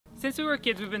Since we were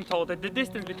kids, we've been told that the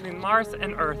distance between Mars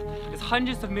and Earth is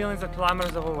hundreds of millions of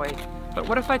kilometers away. But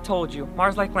what if I told you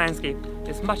Mars-like landscape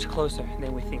is much closer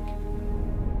than we think?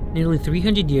 Nearly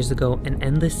 300 years ago, an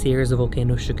endless series of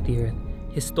volcanoes shook the Earth.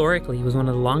 Historically, it was one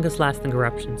of the longest lasting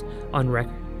eruptions on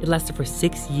record. It lasted for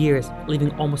 6 years,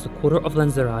 leaving almost a quarter of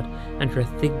Lanzarote under a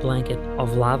thick blanket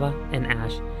of lava and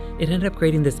ash. It ended up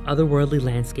creating this otherworldly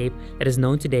landscape that is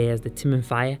known today as the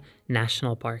Timanfaya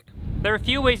National Park. There are a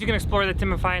few ways you can explore the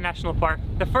Timanfaya National Park.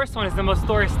 The first one is the most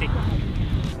touristy,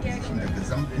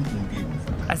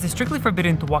 as it's strictly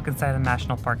forbidden to walk inside the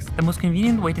national parks. The most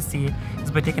convenient way to see it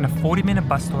is by taking a 40-minute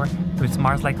bus tour through its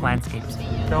Mars-like landscapes.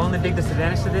 The only big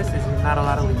disadvantage to this is you're not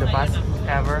allowed to leave the bus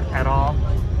ever at all,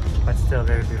 but still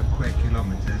very beautiful. Square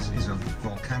kilometers is of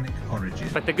volcanic origin.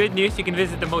 But the good news, you can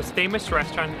visit the most famous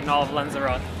restaurant in all of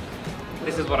Lanzarote.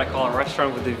 This is what I call a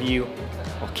restaurant with a view,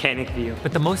 volcanic view.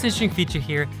 But the most interesting feature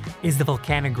here is the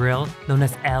volcanic grill, known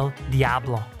as El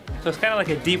Diablo. So it's kind of like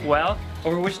a deep well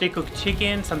over which they cook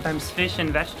chicken, sometimes fish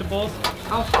and vegetables.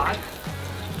 How hot?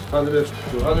 100 to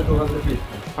 200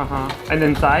 feet. And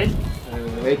inside?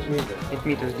 8 meters. 8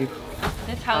 meters deep.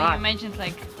 That's how you mentioned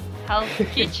like Hell's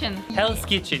Kitchen. Hell's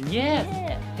Kitchen,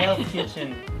 yeah. Hell's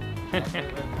Kitchen. In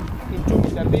 2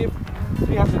 meters deep,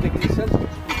 300 degrees Celsius.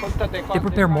 They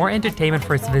prepare more entertainment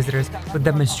for its visitors with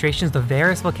demonstrations of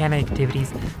various volcanic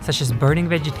activities such as burning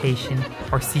vegetation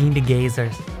or seeing the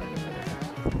geysers.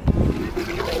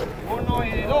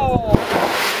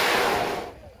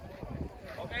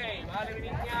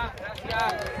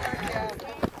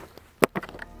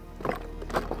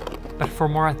 But for a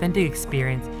more authentic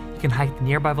experience, you can hike the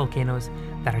nearby volcanoes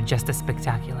that are just as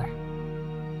spectacular.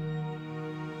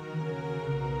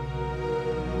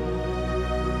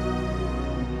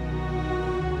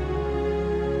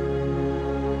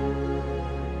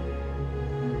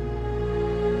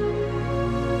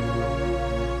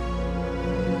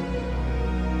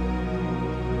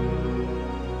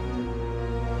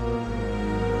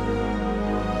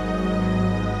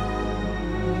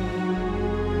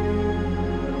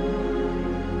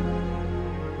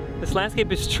 This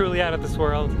landscape is truly out of this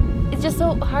world. It's just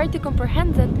so hard to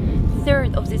comprehend that a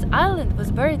third of this island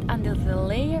was buried under the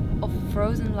layer of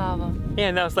frozen lava. Yeah,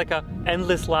 and now it's like an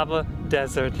endless lava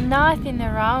desert. Nothing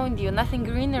around you, nothing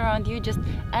green around you, just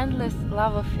endless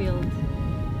lava fields.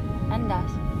 And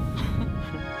us.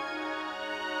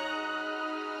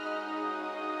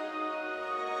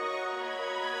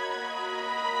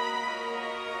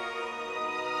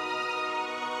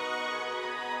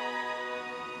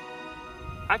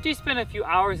 After you spend a few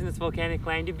hours in this volcanic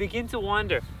land, you begin to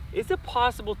wonder, is it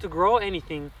possible to grow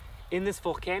anything in this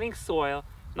volcanic soil?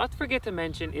 Not to forget to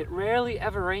mention, it rarely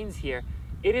ever rains here.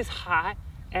 It is hot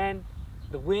and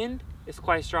the wind is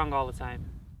quite strong all the time.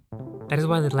 That is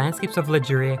why the landscapes of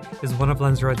Lejuria is one of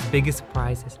Lanzarote's biggest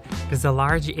surprises. It is a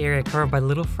large area covered by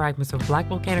little fragments of black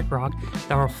volcanic rock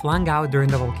that were flung out during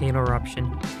the volcano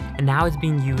eruption. And now it's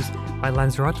being used by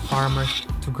Lanzarote farmers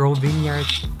to grow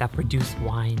vineyards that produce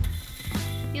wine.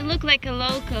 You look like a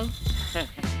local. So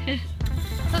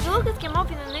the locals came up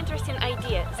with an interesting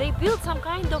idea. They built some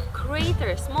kind of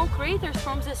craters, small craters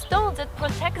from the stones that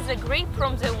protect the grape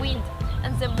from the wind.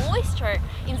 And the moisture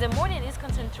in the morning is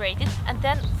concentrated and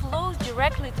then flows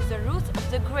directly to the roots of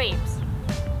the grapes.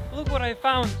 Look what I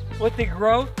found, what they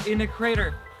grow in a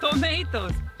crater.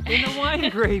 Tomatoes in a wine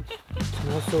grape.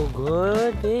 Smells so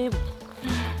good, babe.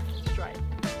 Let's try it.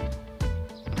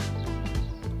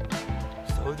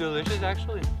 So delicious,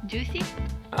 actually. Juicy?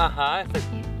 It's like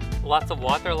lots of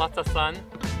water, lots of sun.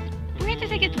 Where did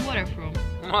they get water from?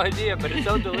 No idea, but it's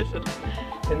so delicious.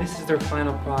 And this is their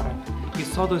final product. You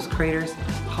saw those craters,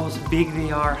 how big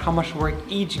they are, how much work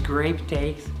each grape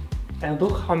takes. And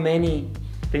look how many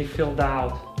they filled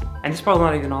out. And it's probably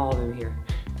not even all of them here.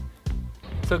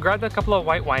 So grab a couple of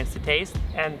white wines to taste,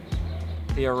 and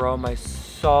the aroma is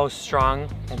so strong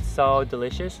and so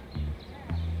delicious.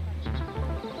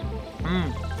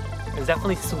 It's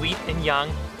definitely sweet and young.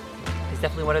 It's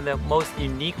definitely one of the most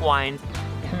unique wines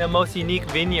and the most unique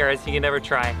vineyards you can ever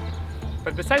try.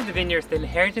 But besides the vineyards, the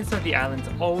inhabitants of the islands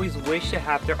always wish to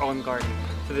have their own garden.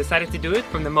 So they decided to do it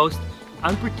from the most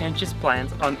unpretentious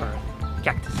plants on earth,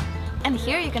 cactus. And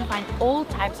here you can find all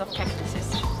types of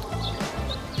cactuses.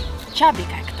 Chubby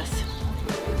cactus,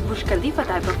 Bush Khalifa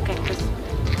type of cactus,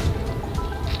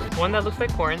 one that looks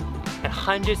like corn, and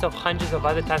hundreds of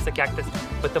other types of cactus.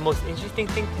 But the most interesting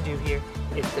thing to do here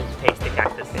is to taste the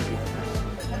cactus.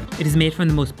 It is made from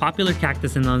the most popular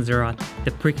cactus in Lanzarote, the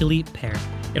prickly pear.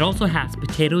 It also has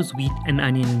potatoes, wheat, and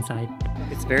onion inside.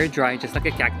 It's very dry, just like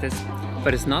a cactus,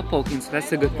 but it's not poking, so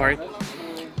that's the good part.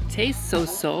 tastes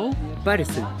so-so, but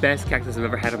it's the best cactus I've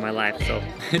ever had in my life, so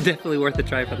definitely worth a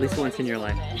try at least once in your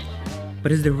life.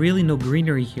 But is there really no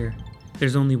greenery here?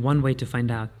 There's only one way to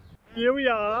find out. Here we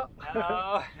are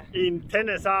in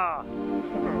Tennessee.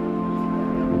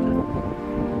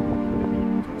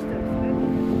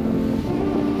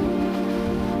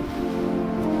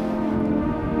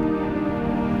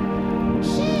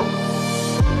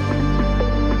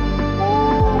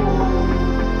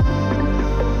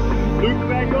 Look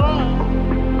back on!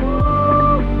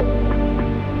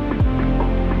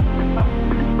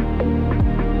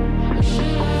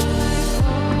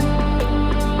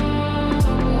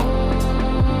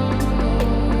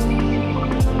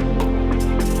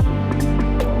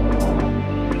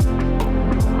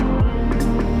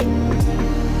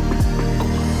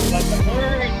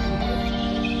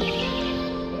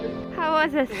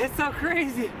 It's so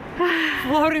crazy.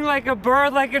 Floating like a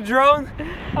bird, like a drone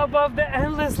above the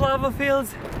endless lava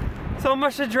fields. So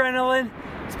much adrenaline,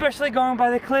 especially going by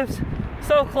the cliffs.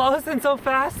 So close and so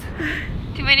fast.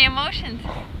 Too many emotions.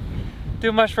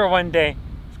 Too much for one day.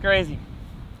 It's crazy.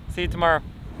 See you tomorrow.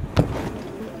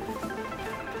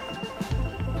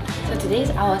 So today is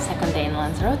our second day in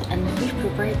Lanzarote and we've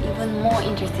prepared even more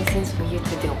interesting things for you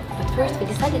to do. But first we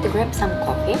decided to grab some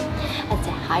coffee at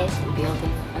the highest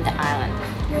building on the island.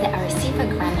 The Arrecife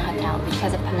Grand Hotel, which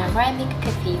has a panoramic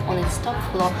cafe on its top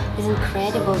floor with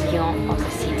incredible view of the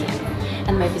city.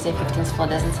 And maybe the 15th floor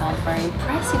doesn't sound very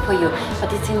impressive for you,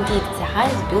 but it's indeed the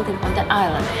highest building on the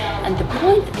island. And the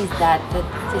point is that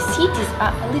the cities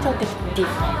are a little bit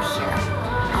different here.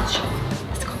 I'll show you.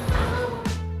 Let's go.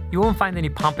 You won't find any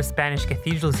pompous Spanish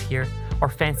cathedrals here or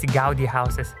fancy Gaudi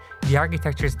houses. The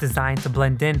architecture is designed to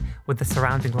blend in with the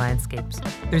surrounding landscapes.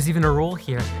 There's even a rule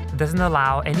here that doesn't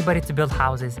allow anybody to build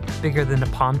houses bigger than the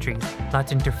palm trees, not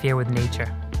to interfere with nature.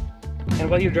 And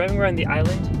while you're driving around the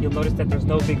island, you'll notice that there's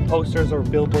no big posters or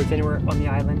billboards anywhere on the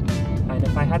island. And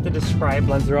if I had to describe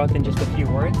Lanzarote in just a few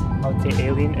words, I would say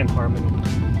alien and harmony.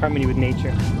 Harmony with nature.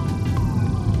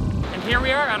 And here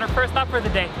we are on our first stop for the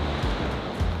day.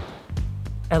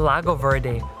 El Lago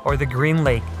Verde, or the Green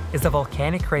Lake, is a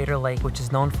volcanic crater lake which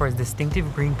is known for its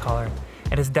distinctive green color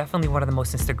and is definitely one of the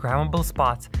most Instagrammable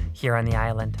spots here on the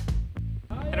island.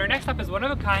 And our next stop is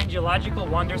one-of-a-kind geological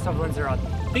wonders of Lanzarote.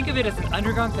 Think of it as an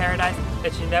underground paradise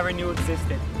that you never knew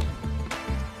existed.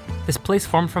 This place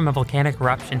formed from a volcanic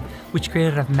eruption which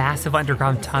created a massive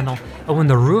underground tunnel, and when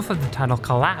the roof of the tunnel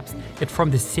collapsed, it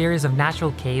formed a series of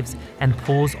natural caves and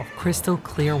pools of crystal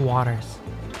clear waters.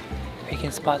 You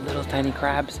can spot little tiny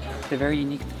crabs. They're very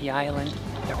unique to the island.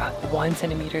 They're about 1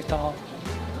 centimeter tall.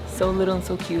 So little and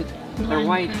so cute. They're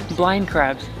white, blind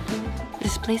crabs.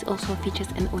 This place also features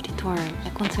an auditorium, a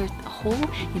concert hall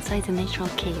inside the natural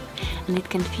cave, and it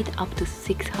can fit up to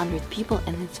 600 people,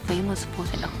 and it's famous for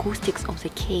the acoustics of the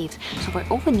caves. So very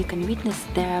often you can witness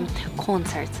the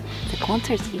concerts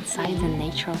inside the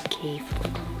natural cave.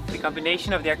 The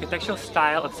combination of the architectural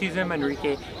style of César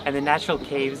Manrique and the natural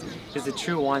caves is a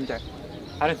true wonder.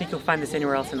 I don't think you'll find this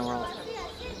anywhere else in the world.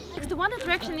 Next to one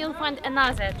attraction you'll find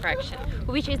another attraction,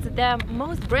 which is the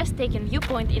most breathtaking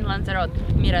viewpoint in Lanzarote,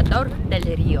 Mirador del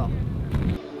Rio.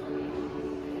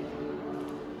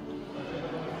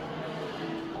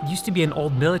 It used to be an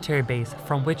old military base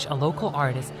from which a local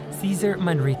artist, César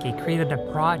Manrique, created a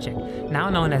project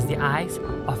now known as the Eyes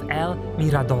of El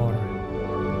Mirador.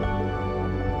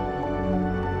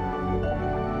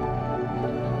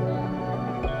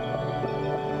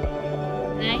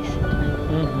 Nice.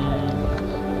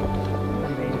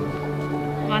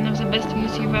 One of the best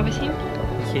views you've ever seen?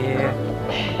 Yeah,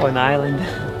 on an island.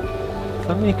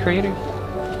 So many craters.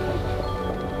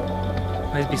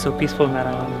 Must be so peaceful in that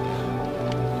island.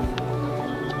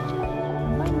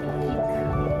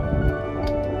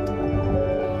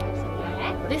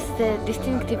 This is the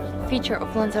distinctive feature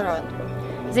of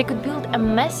Lanzarote. They could build a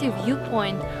massive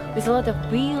viewpoint with a lot of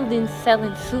buildings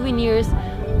selling souvenirs,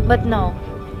 but no,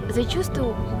 they choose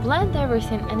to blend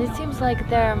everything, and it seems like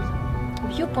their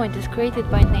viewpoint is created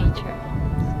by nature.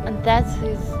 And that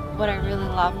is what I really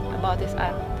love about this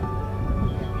island.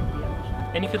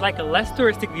 And if you'd like a less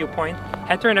touristic viewpoint,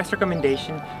 head to our next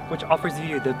recommendation, which offers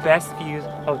you the best views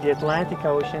of the Atlantic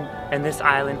Ocean and this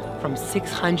island from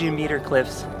 600-meter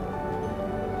cliffs.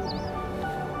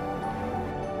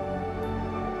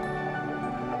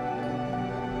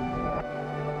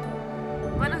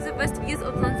 One of the best views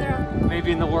of Lanzarote.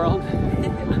 Maybe in the world.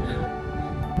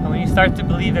 And when you start to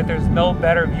believe that there's no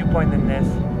better viewpoint than this,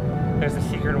 there's a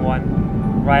secret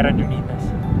one right underneath us.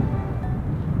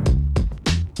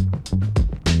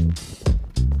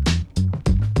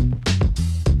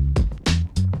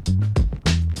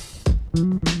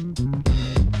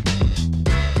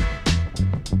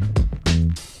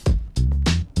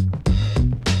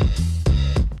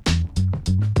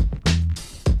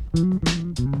 Although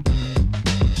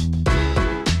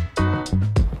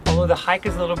the hike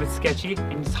is a little bit sketcy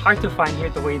and it's hard to find here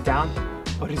the way down,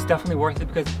 but it's definitely worth it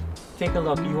because take a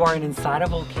look, you are inside a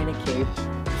volcanic cave.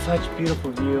 Such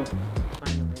beautiful view.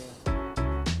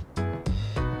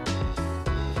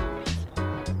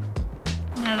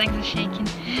 My legs are shaking.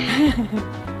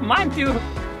 Mine too.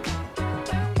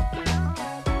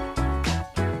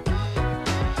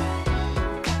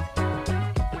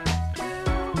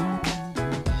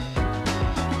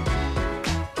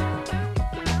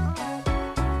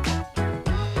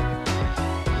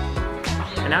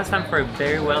 And now it's time for a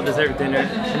very well-deserved dinner,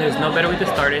 and there's no better way to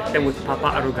start it than with papa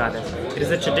arrugadas. It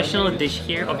is a traditional dish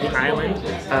here of the island.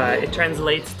 It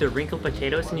translates to wrinkled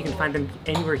potatoes, and you can find them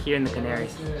anywhere here in the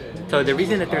Canaries. So the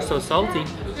reason that they're so salty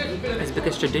is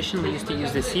because traditionally we used to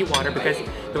use the seawater because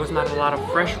there was not a lot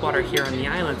of fresh water here on the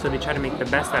island, so they try to make the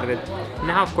best out of it.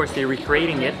 Now, of course, they're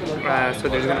recreating it, so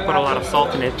they're going to put a lot of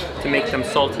salt in it to make them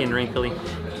salty and wrinkly.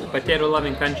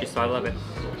 Potato-loving country, so I love it.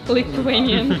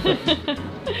 Lithuanian.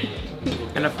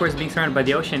 And of course, being surrounded by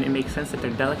the ocean, it makes sense that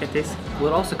their delicacies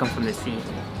will also come from the sea.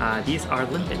 These are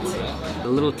limpets, the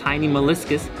little tiny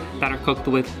molluscus that are cooked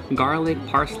with garlic,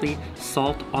 parsley,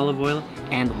 salt, olive oil,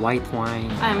 and white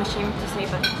wine. I'm ashamed to say,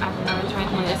 but I've never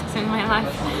tried mollusks in my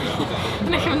life.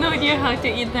 And I have no idea how to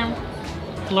eat them.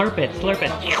 Slurp it, slurp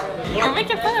it. You're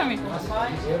making fun of me.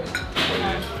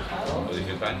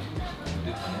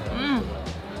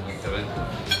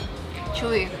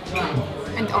 Chewy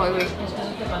and oily.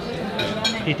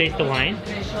 Do you taste the wine?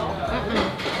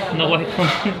 No white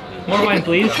wine. More wine,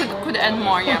 please. Could add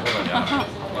more, yeah.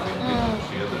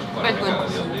 But good.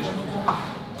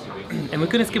 And we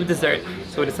couldn't skip dessert,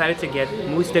 so we decided to get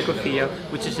mousse de cofia,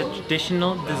 which is a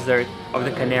traditional dessert of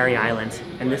the Canary Islands.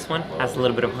 And this one has a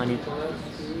little bit of honey.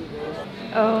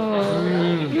 Oh.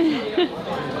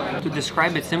 To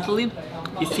describe it simply,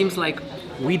 it seems like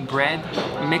wheat bread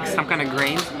mixed some kind of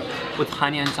grains with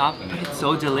honey on top, but it's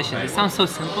so delicious. It sounds so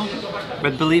simple,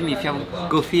 but believe me, if you have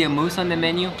gofia mousse on the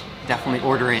menu, definitely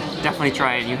order it. Definitely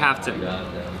try it. You have to.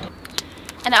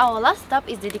 And our last stop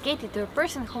is dedicated to a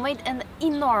person who made an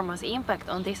enormous impact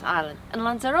on this island. And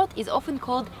Lanzarote is often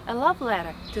called a love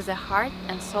letter to the heart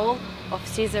and soul of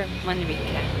César Manrique.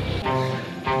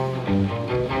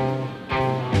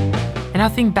 And now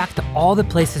think back to all the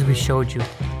places we showed you.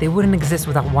 They wouldn't exist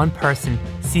without one person,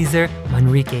 César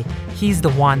Manrique. He's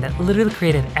the one that literally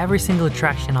created every single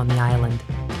attraction on the island.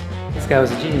 This guy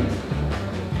was a genius.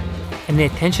 And the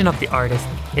attention of the artist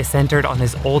is centered on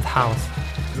his old house.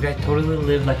 This guy totally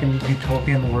lived like in a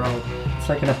utopian world. It's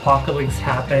like an apocalypse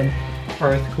happened,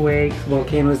 earthquakes,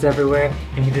 volcanoes everywhere,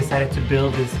 and he decided to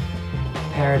build this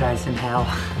paradise in hell.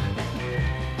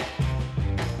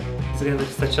 This guy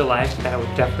lived such a life that I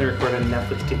would definitely record a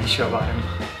Netflix TV show about him.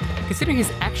 Considering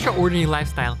his extraordinary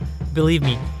lifestyle, believe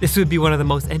me, this would be one of the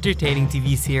most entertaining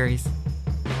TV series.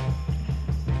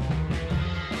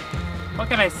 What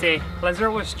can I say?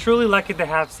 Lanzarote was truly lucky to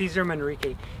have César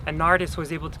Manrique, an artist who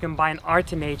was able to combine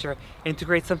art and nature and to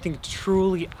create something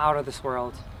truly out of this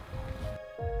world.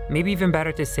 Maybe even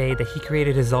better to say that he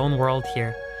created his own world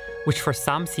here, which for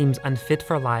some seems unfit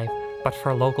for life, but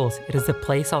for locals it is a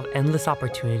place of endless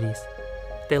opportunities.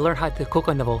 They learn how to cook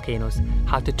on the volcanoes,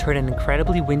 how to turn an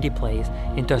incredibly windy place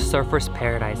into a surfer's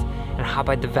paradise, and how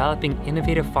by developing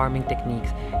innovative farming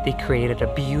techniques, they created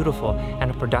a beautiful and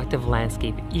a productive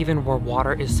landscape even where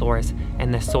water is source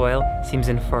and the soil seems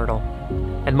infertile.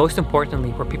 And most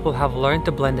importantly, where people have learned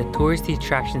to blend the touristy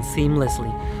attractions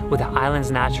seamlessly with the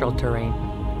island's natural terrain,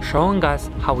 showing us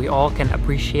how we all can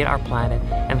appreciate our planet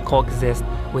and coexist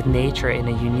with nature in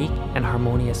a unique and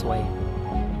harmonious way.